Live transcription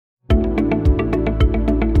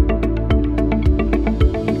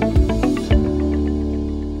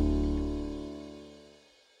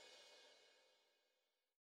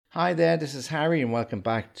Hi there, this is Harry, and welcome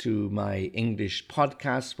back to my English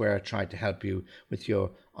podcast where I try to help you with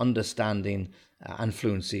your understanding and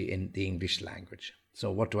fluency in the English language.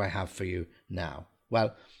 So, what do I have for you now?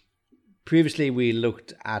 Well, previously we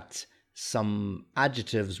looked at some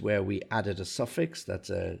adjectives where we added a suffix,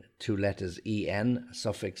 that's two letters en, a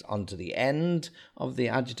suffix onto the end of the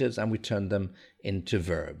adjectives, and we turned them into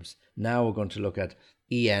verbs. Now we're going to look at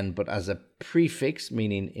en, but as a prefix,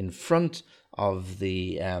 meaning in front of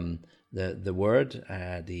the word,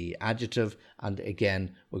 the adjective, and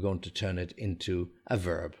again we're going to turn it into a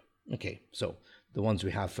verb. Okay, so the ones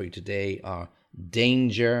we have for you today are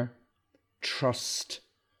danger, trust,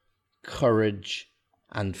 courage,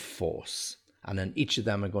 and force. And then each of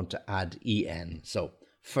them are going to add en. So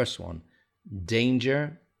first one,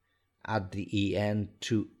 danger, add the en.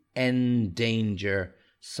 To endanger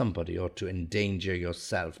somebody or to endanger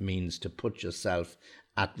yourself means to put yourself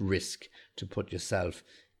at risk, to put yourself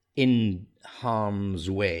in harm's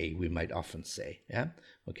way, we might often say. Yeah.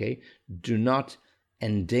 Okay. Do not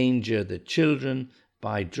endanger the children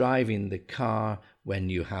by driving the car when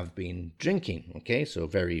you have been drinking. Okay. So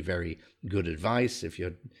very, very good advice. If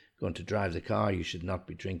you're going to drive the car, you should not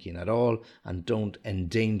be drinking at all, and don't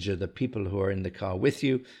endanger the people who are in the car with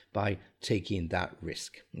you by taking that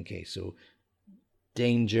risk. Okay. So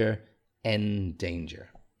danger, endanger.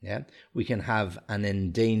 Yeah, we can have an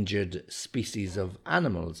endangered species of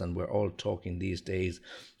animals, and we're all talking these days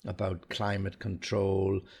about climate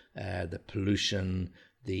control, the pollution,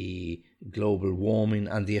 the global warming,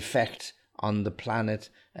 and the effect on the planet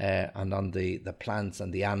and on the plants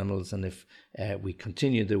and the animals. And if we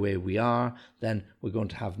continue the way we are, then we're going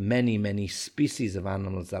to have many, many species of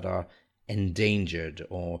animals that are endangered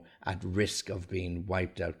or at risk of being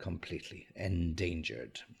wiped out completely.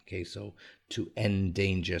 Endangered. Okay, so to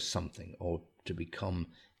endanger something or to become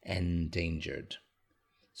endangered.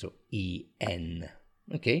 So en.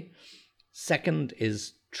 Okay. Second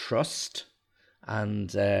is trust.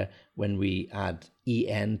 And when we add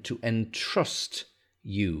en, to entrust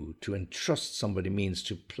you, to entrust somebody means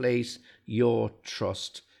to place your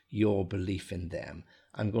trust, your belief in them.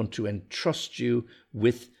 I'm going to entrust you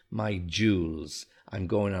with my jewels. I'm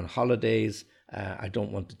going on holidays. I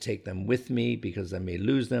don't want to take them with me because I may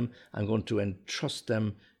lose them. I'm going to entrust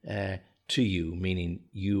them to you, meaning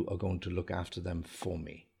you are going to look after them for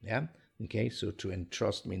me. Yeah. Okay. So to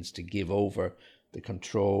entrust means to give over the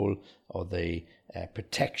control or the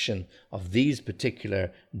protection of these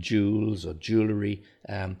particular jewels or jewelry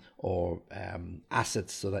or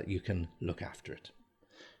assets so that you can look after it.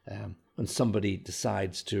 When somebody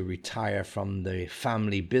decides to retire from the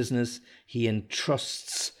family business, he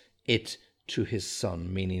entrusts it to his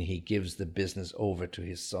son, meaning he gives the business over to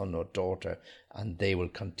his son or daughter, and they will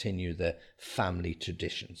continue the family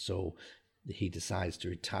tradition. So he decides to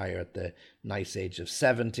retire at the nice age of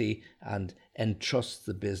 70 and entrusts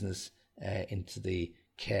the business into the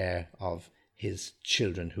care of his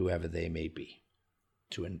children, whoever they may be.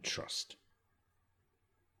 To entrust.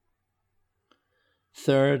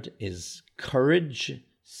 Third is courage,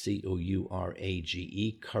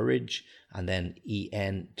 courage, courage, and then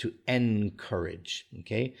en, to encourage.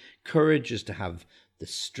 Okay, courage is to have the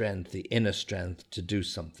strength, the inner strength to do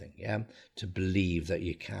something. Yeah, to believe that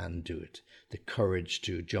you can do it. The courage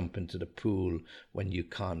to jump into the pool when you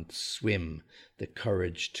can't swim. The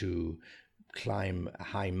courage to climb a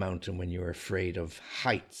high mountain when you're afraid of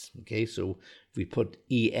heights. Okay, so if we put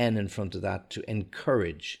en in front of that, to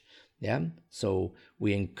encourage. Yeah, so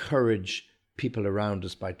we encourage people around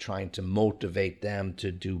us by trying to motivate them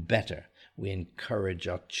to do better. We encourage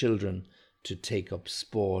our children to take up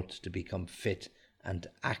sport, to become fit and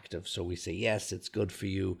active. So we say, yes, it's good for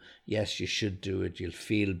you. Yes, you should do it. You'll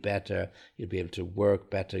feel better. You'll be able to work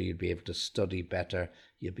better. You'll be able to study better.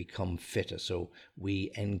 You'll become fitter. So we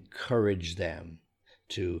encourage them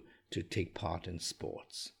to take part in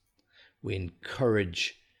sports. We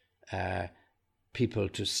encourage people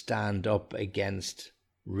to stand up against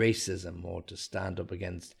racism or to stand up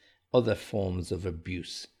against other forms of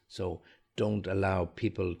abuse. So don't allow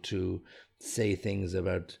people to say things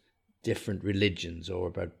about different religions or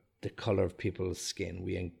about the color of people's skin.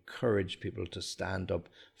 We encourage people to stand up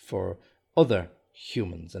for other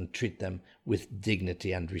humans and treat them with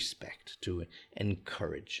dignity and respect, to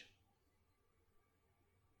encourage.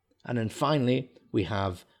 And then finally, we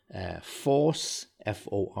have force,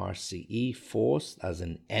 F-O-R-C-E, force as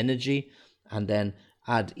in energy, and then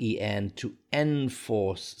add en, to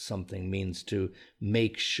enforce something means to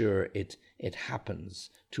make sure it happens,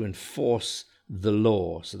 to enforce the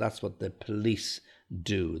law. So that's what the police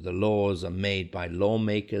do. The laws are made by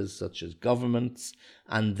lawmakers such as governments,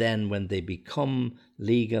 and then when they become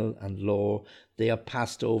legal and law, they are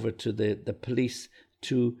passed over to the police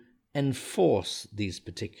to enforce these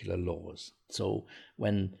particular laws. So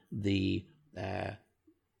when the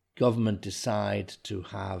government decide to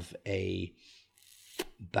have a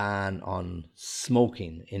ban on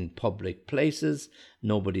smoking in public places,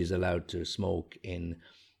 nobody's allowed to smoke in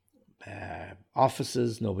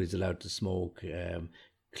offices, nobody's allowed to smoke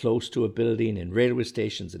close to a building, in railway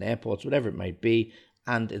stations and airports, whatever it might be,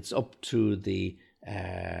 and it's up to the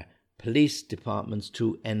police departments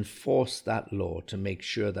to enforce that law, to make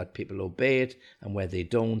sure that people obey it, and where they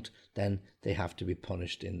don't, then they have to be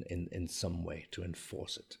punished in some way to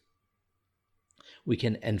enforce it. We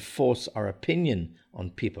can enforce our opinion on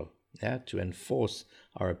people. Yeah, to enforce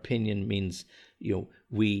our opinion means,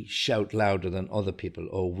 we shout louder than other people,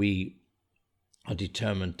 or we are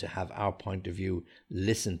determined to have our point of view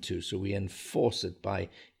listened to. So we enforce it by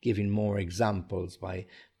giving more examples, by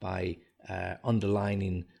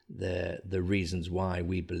underlining the reasons why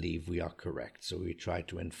we believe we are correct. So we try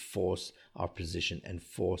to enforce our position,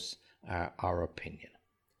 enforce our opinion.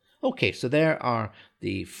 Okay, so there are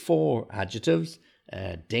the 4 adjectives: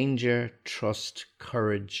 danger, trust,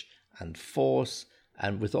 courage, and force.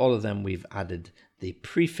 And with all of them, we've added the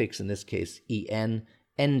prefix, in this case, en,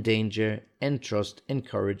 endanger, entrust,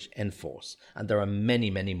 encourage, enforce. And there are many,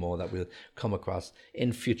 many more that we'll come across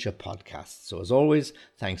in future podcasts. So as always,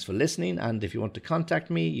 thanks for listening. And if you want to contact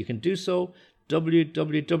me, you can do so,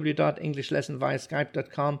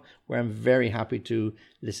 www.englishlessonviaskype.com, where I'm very happy to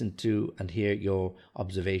listen to and hear your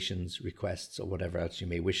observations, requests, or whatever else you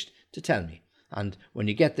may wish to tell me. And when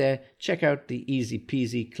you get there, check out the Easy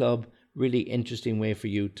Peasy Club. Really interesting way for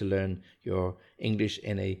you to learn your English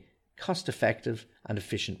in a cost-effective and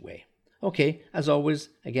efficient way. Okay, as always,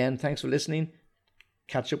 again, thanks for listening.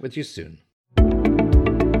 Catch up with you soon.